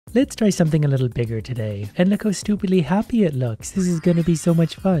Let's try something a little bigger today. And look how stupidly happy it looks. This is gonna be so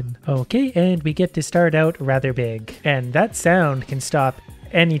much fun. Okay, and we get to start out rather big. And that sound can stop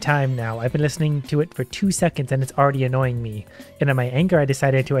anytime now. I've been listening to it for 2 seconds and it's already annoying me. And in my anger, I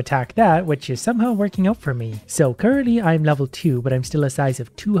decided to attack that, which is somehow working out for me. So currently I'm level 2, but I'm still a size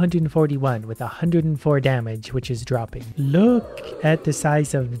of 241 with 104 damage, which is dropping. Look at the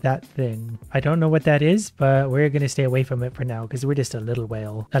size of that thing. I don't know what that is, but we're going to stay away from it for now because we're just a little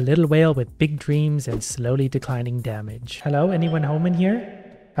whale. A little whale with big dreams and slowly declining damage. Hello, anyone home in here?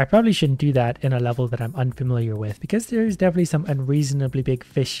 I probably shouldn't do that in a level that I'm unfamiliar with because there's definitely some unreasonably big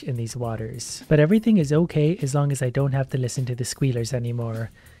fish in these waters. But everything is okay as long as I don't have to listen to the squealers anymore.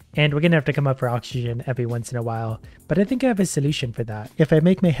 And we're gonna have to come up for oxygen every once in a while. But I think I have a solution for that. If I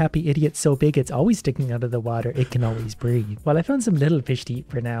make my happy idiot so big it's always sticking out of the water, it can always breathe. Well, I found some little fish to eat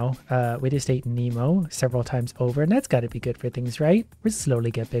for now. We just ate Nemo several times over, and that's gotta be good for things, right? We'll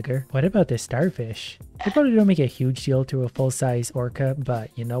slowly get bigger. What about this starfish? They probably don't make a huge deal to a full-size orca, but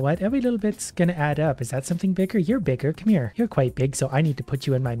you know what? Every little bit's gonna add up. Is that something bigger? You're bigger. Come here. You're quite big, so I need to put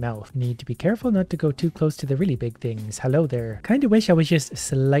you in my mouth. Need to be careful not to go too close to the really big things. Hello there. Kinda wish I was just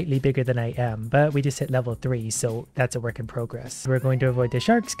slightly bigger than I am, but we just hit level 3, so that's a work in progress. We're going to avoid the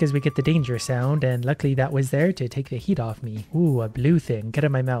sharks because we get the danger sound, and luckily that was there to take the heat off me. Ooh, a blue thing. Get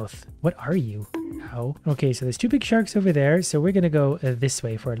in my mouth. What are you? Ow. Okay, so there's 2 big sharks over there, so we're gonna go this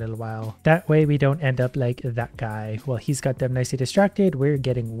way for a little while. That way we don't end up like that guy. Well, he's got them nicely distracted. We're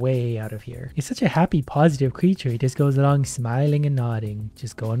getting way out of here. He's such a happy, positive creature. He just goes along smiling and nodding,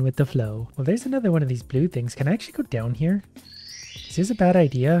 just going with the flow. Well, there's another one of these blue things. Can I actually go down here? Is this a bad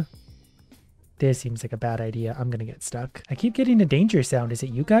idea? This seems like a bad idea. I'm gonna get stuck. I keep getting a danger sound. Is it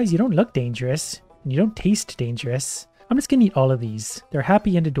you guys? You don't look dangerous. You don't taste dangerous. I'm just gonna eat all of these. They're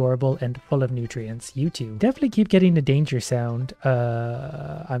happy and adorable and full of nutrients. You too. Definitely keep getting the danger sound.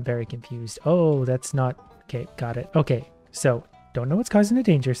 I'm very confused. Oh, that's not... Okay, got it. Okay, so don't know what's causing the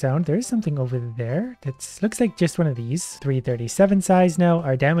danger sound. There's something over there. That looks like just one of these. 337 size now.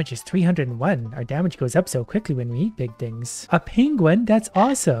 Our damage is 301. Our damage goes up so quickly when we eat big things. A penguin? That's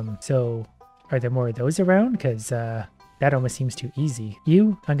awesome. So are there more of those around? Because that almost seems too easy.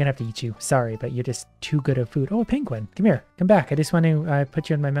 You, I'm gonna have to eat you. Sorry, but you're just too good at food. Oh, a penguin. Come here. Come back. I just want to put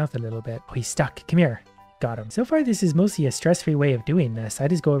you in my mouth a little bit. Oh, he's stuck. Come here. Got him. So far, this is mostly a stress-free way of doing this. I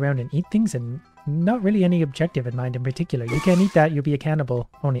just go around and eat things and not really any objective in mind in particular. You can't eat that, you'll be a cannibal.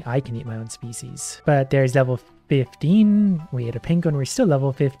 Only I can eat my own species. But there's level 15. We had a penguin. We're still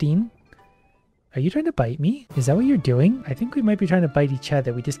level 15. Are you trying to bite me? Is that what you're doing? I think we might be trying to bite each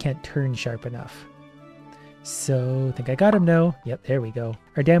other. We just can't turn sharp enough. So, I think I got him now. Yep, there we go.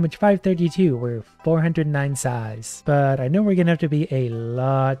 Our damage 532. We're 409 size. But I know we're gonna have to be a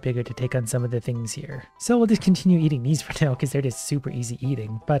lot bigger to take on some of the things here. So we'll just continue eating these for now because they're just super easy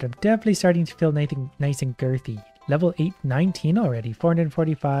eating. But I'm definitely starting to feel nice and girthy. Level 19 already.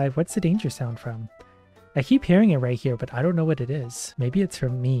 445. What's the danger sound from? I keep hearing it right here, but I don't know what it is. Maybe it's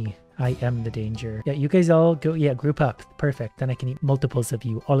from me. I am the danger. Yeah, you guys all go, yeah, group up. Perfect. Then I can eat multiples of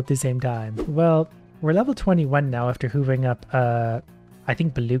you all at the same time. Well, we're level 21 now after hoovering up, I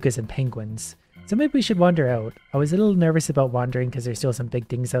think belugas and penguins. So maybe we should wander out. I was a little nervous about wandering because there's still some big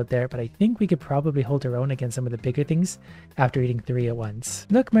things out there, but I think we could probably hold our own against some of the bigger things after eating 3 at once.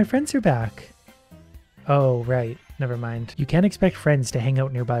 Look, my friends are back. Oh, right. Never mind. You can't expect friends to hang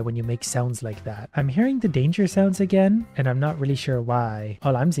out nearby when you make sounds like that. I'm hearing the danger sounds again, and I'm not really sure why.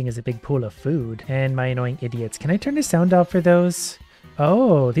 All I'm seeing is a big pool of food. And my annoying idiots. Can I turn the sound off for those?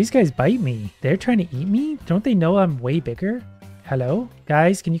 Oh, these guys bite me. They're trying to eat me? Don't they know I'm way bigger? Hello?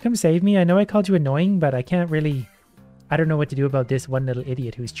 Guys, can you come save me? I know I called you annoying, but I can't really... I don't know what to do about this one little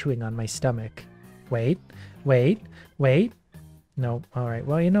idiot who's chewing on my stomach. Wait. No, alright.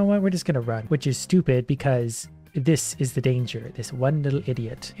 Well, you know what? We're just gonna run. Which is stupid because this is the danger. This one little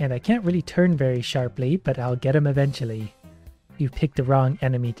idiot. And I can't really turn very sharply, but I'll get him eventually. You picked the wrong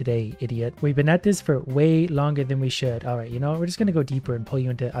enemy today, idiot. We've been at this for way longer than we should. Alright, you know what? We're just gonna go deeper and pull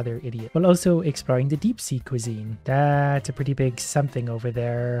you into other idiot. While also exploring the deep sea cuisine. That's a pretty big something over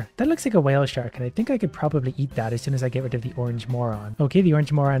there. That looks like a whale shark, and I think I could probably eat that as soon as I get rid of the orange moron. Okay, the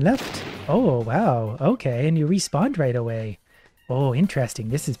orange moron left. Oh, wow. Okay, and you respawned right away. Oh, interesting.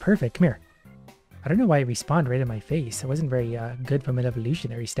 This is perfect. Come here. I don't know why it respawned right in my face. It wasn't very good from an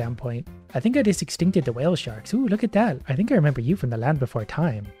evolutionary standpoint. I think I just extincted the whale sharks. Ooh, look at that. I think I remember you from the land before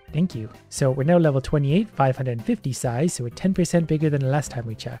time. Thank you. So we're now level 28, 550 size, so we're 10% bigger than the last time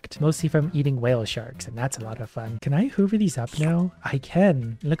we checked. Mostly from eating whale sharks, and that's a lot of fun. Can I hoover these up now? I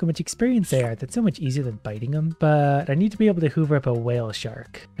can. Look how much experience they are. That's so much easier than biting them. But I need to be able to hoover up a whale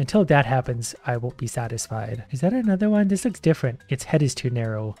shark. Until that happens, I won't be satisfied. Is that another one? This looks different. Its head is too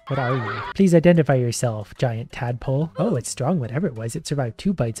narrow. What are you? Please identify yourself, giant tadpole. Oh, it's strong, whatever it was. It survived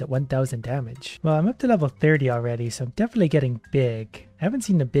 2 bites at 1000 damage. Well, I'm up to level 30 already, so I'm definitely getting big. I haven't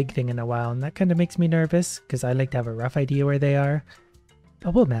seen a big thing in a while, and that kind of makes me nervous because I like to have a rough idea where they are.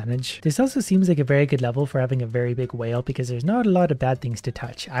 But we'll manage. This also seems like a very good level for having a very big whale because there's not a lot of bad things to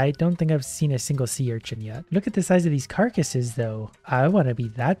touch. I don't think I've seen a single sea urchin yet. Look at the size of these carcasses though. I want to be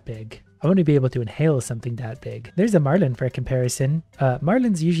that big. I want to be able to inhale something that big. There's a marlin for a comparison.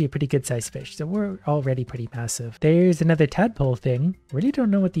 Marlin's usually a pretty good sized fish, so we're already pretty massive. There's another tadpole thing. Really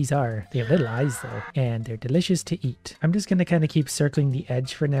don't know what these are. They have little eyes though, and they're delicious to eat. I'm just going to kind of keep circling the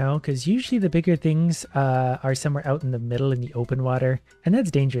edge for now, because usually the bigger things are somewhere out in the middle in the open water, and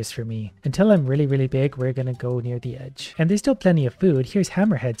that's dangerous for me. Until I'm really, really big, we're going to go near the edge. And there's still plenty of food. Here's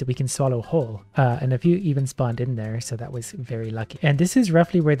hammerheads that we can swallow whole, and a few even spawned in there, so that was very lucky. And this is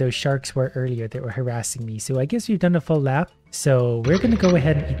roughly where those sharks were earlier that were harassing me, so I guess we've done a full lap. So we're gonna go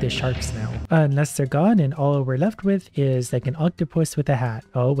ahead and eat the sharks now, unless they're gone, and all we're left with is like an octopus with a hat.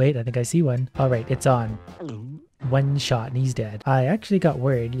 Oh wait, I think I see one. All right, it's on. One shot and he's dead. I actually got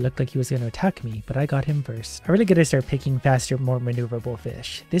worried. It looked like he was going to attack me, but I got him first. I really gotta start picking faster, more maneuverable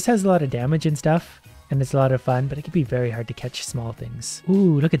fish. This has a lot of damage and stuff, and it's a lot of fun, but it can be very hard to catch small things.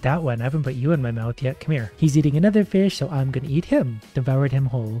 Ooh, look at that one. I haven't put you in my mouth yet. Come here. He's eating another fish, so I'm gonna eat him. Devoured him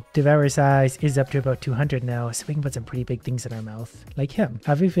whole. Devour size is up to about 200 now, so we can put some pretty big things in our mouth, like him.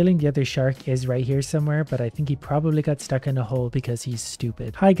 I have a feeling the other shark is right here somewhere, but I think he probably got stuck in a hole because he's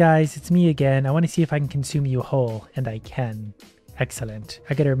stupid. Hi guys, it's me again. I want to see if I can consume you whole, and I can. Excellent.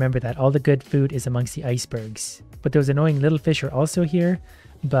 I gotta remember that all the good food is amongst the icebergs. But those annoying little fish are also here,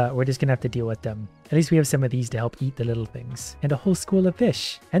 but we're just gonna have to deal with them. At least we have some of these to help eat the little things. And a whole school of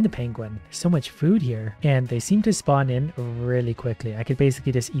fish. And the penguin. There's so much food here. And they seem to spawn in really quickly. I could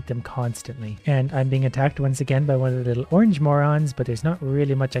basically just eat them constantly. And I'm being attacked once again by one of the little orange morons, but there's not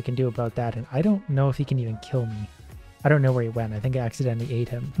really much I can do about that. And I don't know if he can even kill me. I don't know where he went. I think I accidentally ate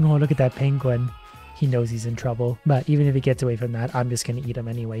him. Oh, look at that penguin. He knows he's in trouble, but even if he gets away from that, I'm just going to eat him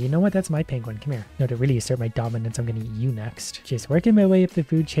anyway. You know what? That's my penguin. Come here. No, to really assert my dominance, I'm going to eat you next. Just working my way up the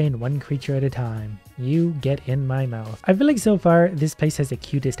food chain, one creature at a time. You get in my mouth. I feel like so far, this place has the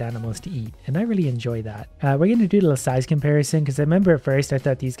cutest animals to eat, and I really enjoy that. We're going to do a little size comparison, because I remember at first I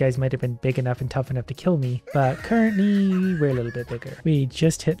thought these guys might have been big enough and tough enough to kill me, but currently we're a little bit bigger. We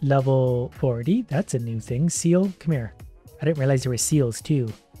just hit level 40. That's a new thing. Seal, come here. I didn't realize there were seals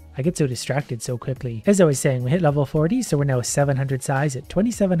too. I get so distracted so quickly. As I was saying, we hit level 40, so we're now 700 size at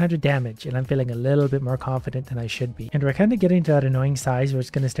 2700 damage, and I'm feeling a little bit more confident than I should be. And we're kind of getting to that annoying size where it's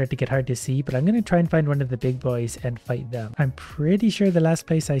going to start to get hard to see, but I'm going to try and find one of the big boys and fight them. I'm pretty sure the last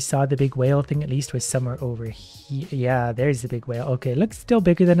place I saw the big whale thing at least was somewhere over here. Yeah, there's the big whale. Okay, looks still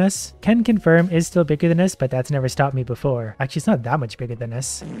bigger than us. Can confirm is still bigger than us, but that's never stopped me before. Actually, it's not that much bigger than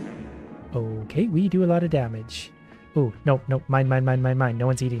us. Okay, we do a lot of damage. Oh, no, mine. No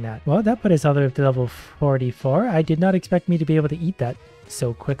one's eating that. Well, that put us all the way up to level 44. I did not expect me to be able to eat that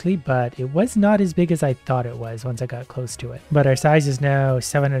so quickly, but it was not as big as I thought it was once I got close to it. But our size is now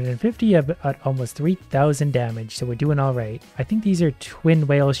 750 at almost 3000 damage, so we're doing all right. I think these are twin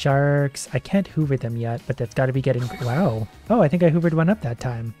whale sharks. I can't hoover them yet, but that's got to be getting... Wow. Oh, I think I hoovered one up that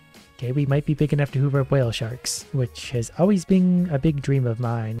time. Okay, we might be big enough to hoover up whale sharks, which has always been a big dream of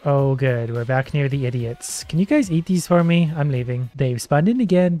mine. Oh good, we're back near the idiots. Can you guys eat these for me? I'm leaving. They've spawned in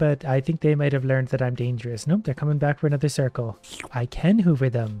again, but I think they might have learned that I'm dangerous. Nope, they're coming back for another circle. I can hoover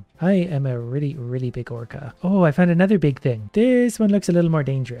them. I am a really, really big orca. Oh, I found another big thing. This one looks a little more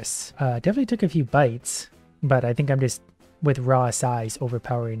dangerous. Definitely took a few bites, but I think I'm just, with raw size,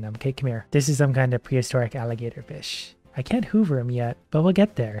 overpowering them. Okay, come here. This is some kind of prehistoric alligator fish. I can't hoover him yet, but we'll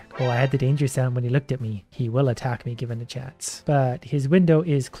get there. Oh, I had the danger sound when he looked at me. He will attack me given a chance. But his window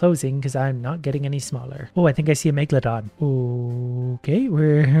is closing because I'm not getting any smaller. Oh, I think I see a megalodon. Okay,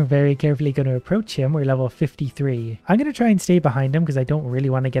 we're very carefully going to approach him. We're level 53. I'm going to try and stay behind him because I don't really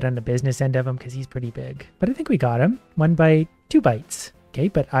want to get on the business end of him because he's pretty big. But I think we got him. 1 bite, 2 bites. Okay,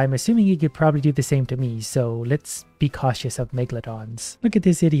 but I'm assuming he could probably do the same to me, so let's be cautious of megalodons. Look at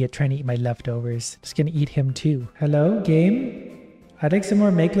this idiot trying to eat my leftovers. Just gonna eat him too. Hello, game? I'd like some more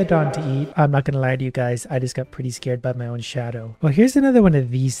Megalodon to eat. I'm not gonna lie to you guys, I just got pretty scared by my own shadow. Well, here's another one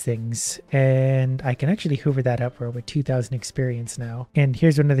of these things, and I can actually hoover that up. We're over 2,000 experience now. And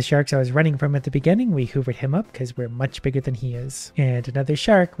here's one of the sharks I was running from at the beginning. We hoovered him up because we're much bigger than he is. And another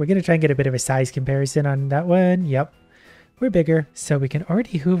shark. We're gonna try and get a bit of a size comparison on that one. Yep, we're bigger. So we can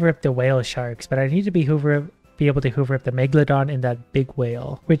already hoover up the whale sharks, but I need to be able to hoover up the Megalodon and that big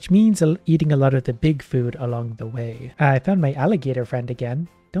whale, which means eating a lot of the big food along the way. I found my alligator friend again.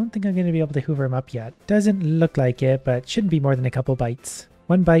 Don't think I'm going to be able to hoover him up yet. Doesn't look like it, but shouldn't be more than a couple bites.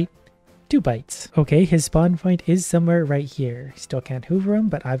 1 bite, 2 bites. Okay, his spawn point is somewhere right here. Still can't hoover him,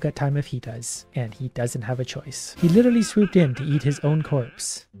 but I've got time if he does. And he doesn't have a choice. He literally swooped in to eat his own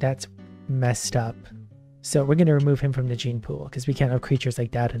corpse. That's messed up. So we're going to remove him from the gene pool because we can't have creatures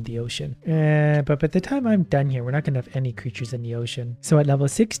like that in the ocean. But by the time I'm done here, we're not going to have any creatures in the ocean. So at level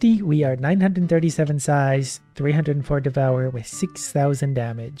 60, we are 937 size, 304 devour with 6,000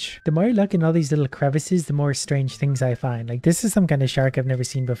 damage. The more I look in all these little crevices, the more strange things I find. Like this is some kind of shark I've never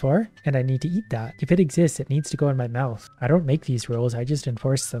seen before, and I need to eat that. If it exists, it needs to go in my mouth. I don't make these rules, I just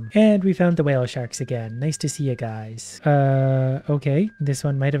enforce them. And we found the whale sharks again. Nice to see you guys. Okay, this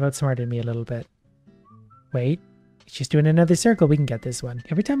one might have outsmarted me a little bit. Wait, it's just doing another circle. We can get this one.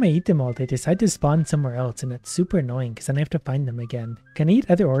 Every time I eat them all, they decide to spawn somewhere else, and it's super annoying because then I have to find them again. Can I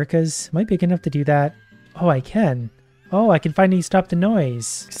eat other orcas? Am I big enough to do that? Oh, I can. Oh, I can finally stop the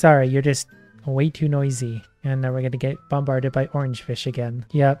noise. Sorry, you're just way too noisy. And now we're going to get bombarded by orange fish again.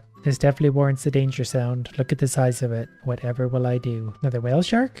 Yep, this definitely warrants the danger sound. Look at the size of it. Whatever will I do? Another whale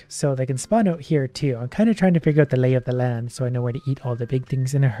shark? So they can spawn out here too. I'm kind of trying to figure out the lay of the land so I know where to eat all the big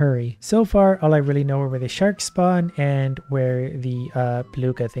things in a hurry. So far, all I really know are where the sharks spawn and where the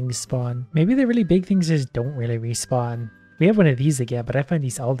beluga things spawn. Maybe the really big things just don't really respawn. We have one of these again, but I find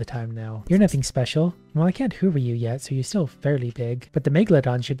these all the time now. You're nothing special. Well, I can't hoover you yet, so you're still fairly big. But the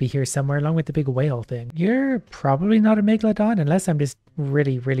Megalodon should be here somewhere along with the big whale thing. You're probably not a Megalodon unless I'm just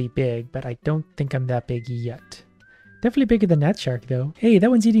really, really big, but I don't think I'm that big yet. Definitely bigger than that shark though. Hey,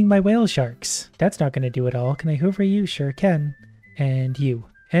 that one's eating my whale sharks. That's not going to do it all. Can I hoover you? Sure can. And you.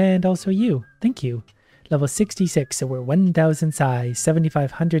 And also you. Thank you. Level 66, so we're 1,000 size,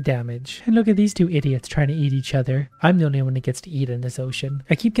 7,500 damage. And look at these two idiots trying to eat each other. I'm the only one that gets to eat in this ocean.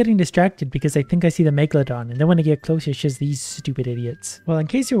 I keep getting distracted because I think I see the Megalodon, and then when I get closer, it's just these stupid idiots. Well, in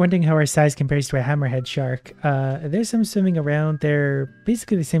case you're wondering how our size compares to a hammerhead shark, there's some swimming around. They're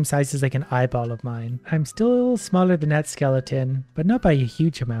basically the same size as like an eyeball of mine. I'm still smaller than that skeleton, but not by a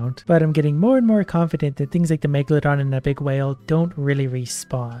huge amount. But I'm getting more and more confident that things like the Megalodon and that big whale don't really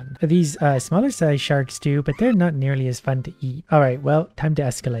respawn. These smaller size sharks do, but they're not nearly as fun to eat. Alright, well, time to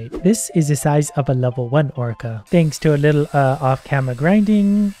escalate. This is the size of a level 1 orca. Thanks to a little off-camera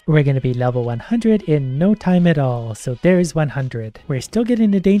grinding, we're going to be level 100 in no time at all. So there's 100. We're still getting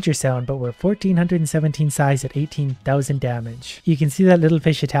the danger sound, but we're 1,417 size at 18,000 damage. You can see that little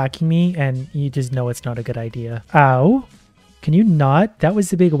fish attacking me, and you just know it's not a good idea. Ow! Can you not? That was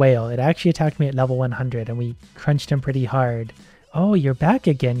the big whale. It actually attacked me at level 100, and we crunched him pretty hard. Oh, you're back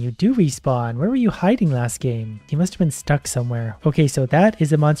again. You do respawn. Where were you hiding last game? You must have been stuck somewhere. Okay, so that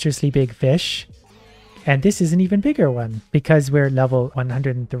is a monstrously big fish. And this is an even bigger one because we're level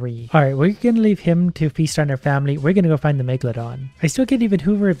 103. Alright, we're going to leave him to feast on our family. We're going to go find the Megalodon. I still can't even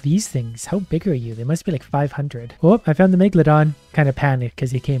hoover up these things. How big are you? They must be like 500. Oh, I found the Megalodon. Kind of panicked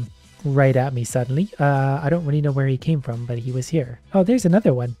because he came right at me suddenly. I don't really know where he came from, but he was here. Oh, there's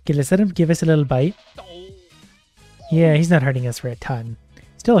another one. Okay, let's let him give us a little bite. Yeah, he's not hurting us for a ton.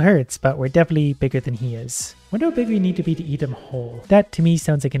 Still hurts, but we're definitely bigger than he is. Wonder how big we need to be to eat him whole. That to me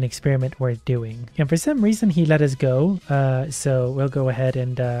sounds like an experiment worth doing. And for some reason he let us go, so we'll go ahead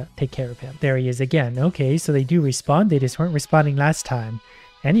and take care of him. There he is again. Okay, so they do respawn. They just weren't responding last time.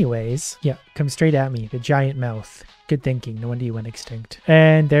 Anyways, yeah, come straight at me. The giant mouth. Good thinking. No wonder you went extinct.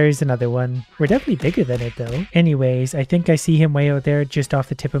 And there's another one. We're definitely bigger than it though. Anyways, I think I see him way out there just off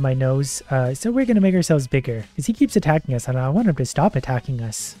the tip of my nose. So we're going to make ourselves bigger because he keeps attacking us and I want him to stop attacking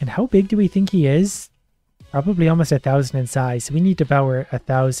us. And how big do we think he is? Probably almost 1,000 in size. So we need to devour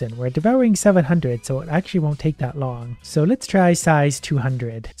 1,000. We're devouring 700, so it actually won't take that long. So let's try size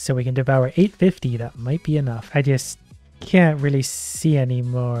 200. So we can devour 850. That might be enough. I just can't really see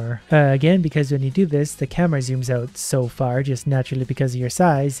anymore. Again, because when you do this, the camera zooms out so far, just naturally because of your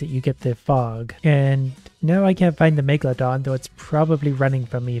size, that you get the fog. And now I can't find the Megalodon, though it's probably running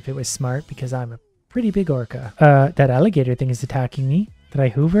from me if it was smart, because I'm a pretty big orca. That alligator thing is attacking me. Did I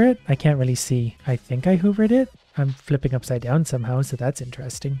hoover it? I can't really see. I think I hoovered it. I'm flipping upside down somehow, so that's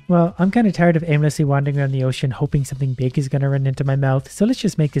interesting. Well, I'm kind of tired of aimlessly wandering around the ocean hoping something big is going to run into my mouth, so let's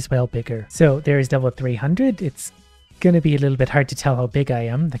just make this whale bigger. So there's level 300. It's gonna be a little bit hard to tell how big I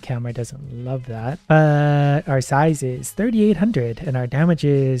am. The camera doesn't love that. But our size is 3,800 and our damage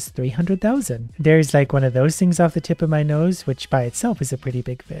is 300,000. There's like one of those things off the tip of my nose, which by itself is a pretty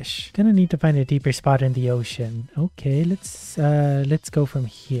big fish. Gonna need to find a deeper spot in the ocean. Okay, let's go from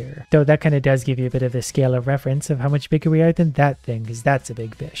here. Though that kind of does give you a bit of a scale of reference of how much bigger we are than that thing, because that's a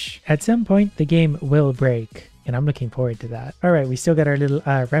big fish. At some point, the game will break. And I'm looking forward to that. All right, we still got our little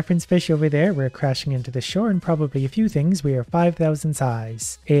reference fish over there. We're crashing into the shore and probably a few things. We are 5,000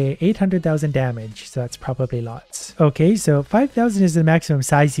 size, 800,000 damage. So that's probably lots. Okay, so 5,000 is the maximum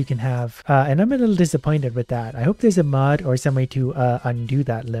size you can have. And I'm a little disappointed with that. I hope there's a mod or some way to undo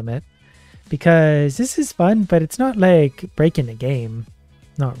that limit. Because this is fun, but it's not like breaking the game.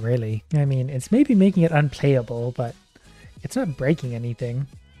 Not really. I mean, it's maybe making it unplayable, but it's not breaking anything.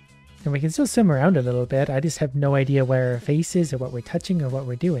 And we can still swim around a little bit. I just have no idea where our face is or what we're touching or what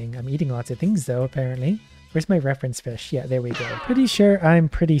we're doing. I'm eating lots of things though, apparently. Where's my reference fish? Yeah, there we go. Pretty sure I'm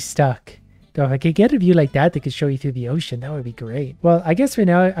pretty stuck. Though if I could get a view like that could show you through the ocean, that would be great. Well, I guess for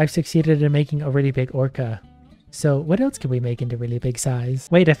now I've succeeded in making a really big orca. So what else can we make into really big size?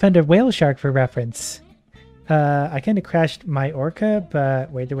 Wait, I found a whale shark for reference. I kind of crashed my orca,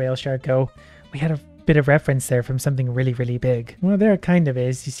 but where'd the whale shark go? We had a bit of reference there from something really, really big. Well, there it kind of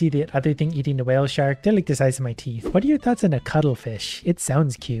is. You see the other thing eating the whale shark? They're like the size of my teeth. What are your thoughts on a cuttlefish? It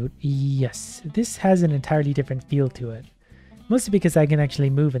sounds cute. Yes, this has an entirely different feel to it. Mostly because I can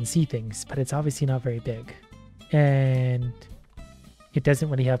actually move and see things, but it's obviously not very big. And it doesn't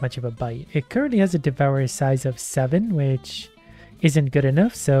really have much of a bite. It currently has a devourer size of 7, which isn't good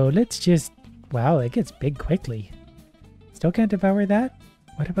enough. So let's just... Wow, it gets big quickly. Still can't devour that?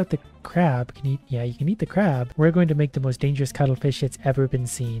 What about the crab? Can you eat? Yeah, you can eat the crab. We're going to make the most dangerous cuttlefish that's ever been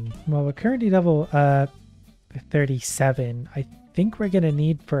seen. Well, we're currently level 37. I think we're going to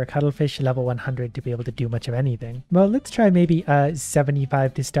need for a cuttlefish level 100 to be able to do much of anything. Well, let's try maybe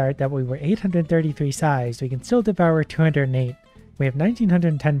 75 to start. That way we're 833 size. We can still devour 208. We have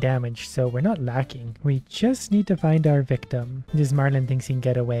 1910 damage, so we're not lacking. We just need to find our victim. This marlin thinks he can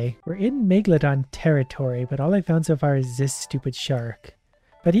get away. We're in Megalodon territory, but all I found so far is this stupid shark.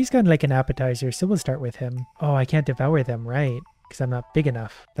 But he's got like an appetizer, so we'll start with him. Oh, I can't devour them, right? Because I'm not big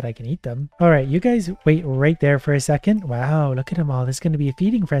enough, but I can eat them. All right, you guys wait right there for a second. Wow, look at them all. This is going to be a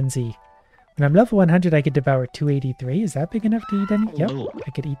feeding frenzy. When I'm level 100, I could devour 283. Is that big enough to eat any? Yep,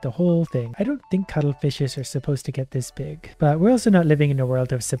 I could eat the whole thing. I don't think cuttlefishes are supposed to get this big. But we're also not living in a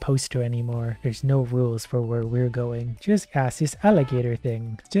world of supposed to anymore. There's no rules for where we're going. Just ask this alligator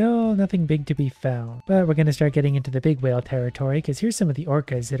thing. Still nothing big to be found. But we're going to start getting into the big whale territory because here's some of the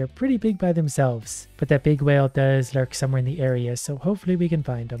orcas that are pretty big by themselves. But that big whale does lurk somewhere in the area, so hopefully we can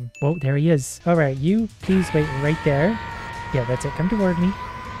find him. Whoa, there he is. All right, you please wait right there. Yeah, that's it. Come toward me.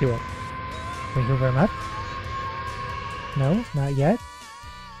 Do it. Can we hoover him up? No, not yet.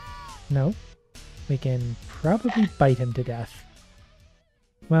 No. We can probably bite him to death.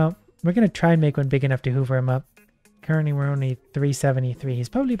 Well, we're going to try and make one big enough to hoover him up. Currently, we're only 373. He's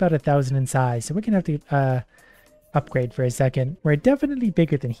probably about 1,000 in size, so we're going to have to upgrade for a second. We're definitely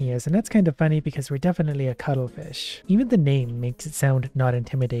bigger than he is, and that's kind of funny because we're definitely a cuttlefish. Even the name makes it sound not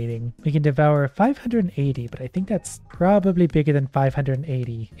intimidating. We can devour 580, but I think that's probably bigger than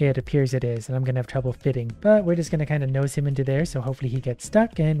 580. It appears it is, and I'm gonna have trouble fitting, but we're just gonna kind of nose him into there, so hopefully he gets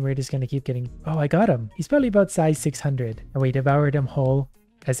stuck, and we're just gonna keep getting... Oh, I got him. He's probably about size 600, and we devoured him whole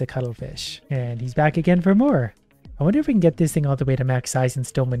as a cuttlefish, and he's back again for more. I wonder if we can get this thing all the way to max size and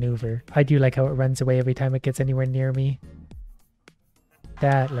still maneuver. I do like how it runs away every time it gets anywhere near me.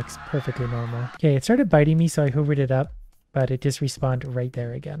 That looks perfectly normal. Okay, it started biting me, so I hoovered it up, but it just respawned right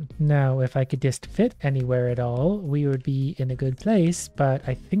there again. Now, if I could just fit anywhere at all, we would be in a good place, but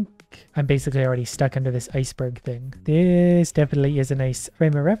I think I'm basically already stuck under this iceberg thing. This definitely is a nice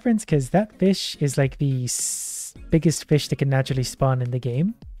frame of reference, because that fish is like the biggest fish that can naturally spawn in the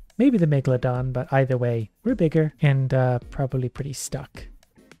game. Maybe the Megalodon, but either way, we're bigger and probably pretty stuck.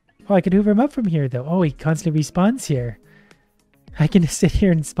 Oh, I could hoover him up from here, though. Oh, he constantly respawns here. I can just sit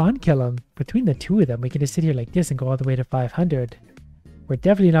here and spawn kill him. Between the two of them, we can just sit here like this and go all the way to 500. We're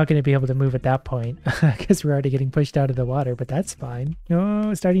definitely not going to be able to move at that point because we're already getting pushed out of the water, but that's fine.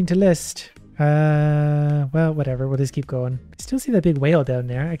 Oh, starting to list. Well, whatever. We'll just keep going. I still see that big whale down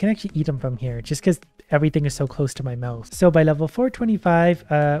there. I can actually eat him from here just because everything is so close to my mouth. So by level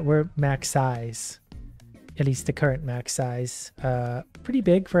 425, we're max size. At least the current max size. Pretty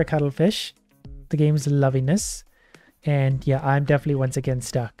big for a cuttlefish. The game's loving this. And yeah, I'm definitely once again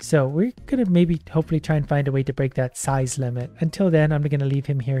stuck. So we're going to maybe hopefully try and find a way to break that size limit. Until then, I'm going to leave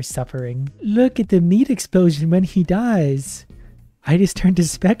him here suffering. Look at the meat explosion when he dies. I just turned to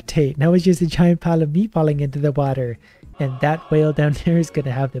spectate. Now it's just a giant pile of meat falling into the water. And that whale down there is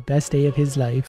gonna have the best day of his life.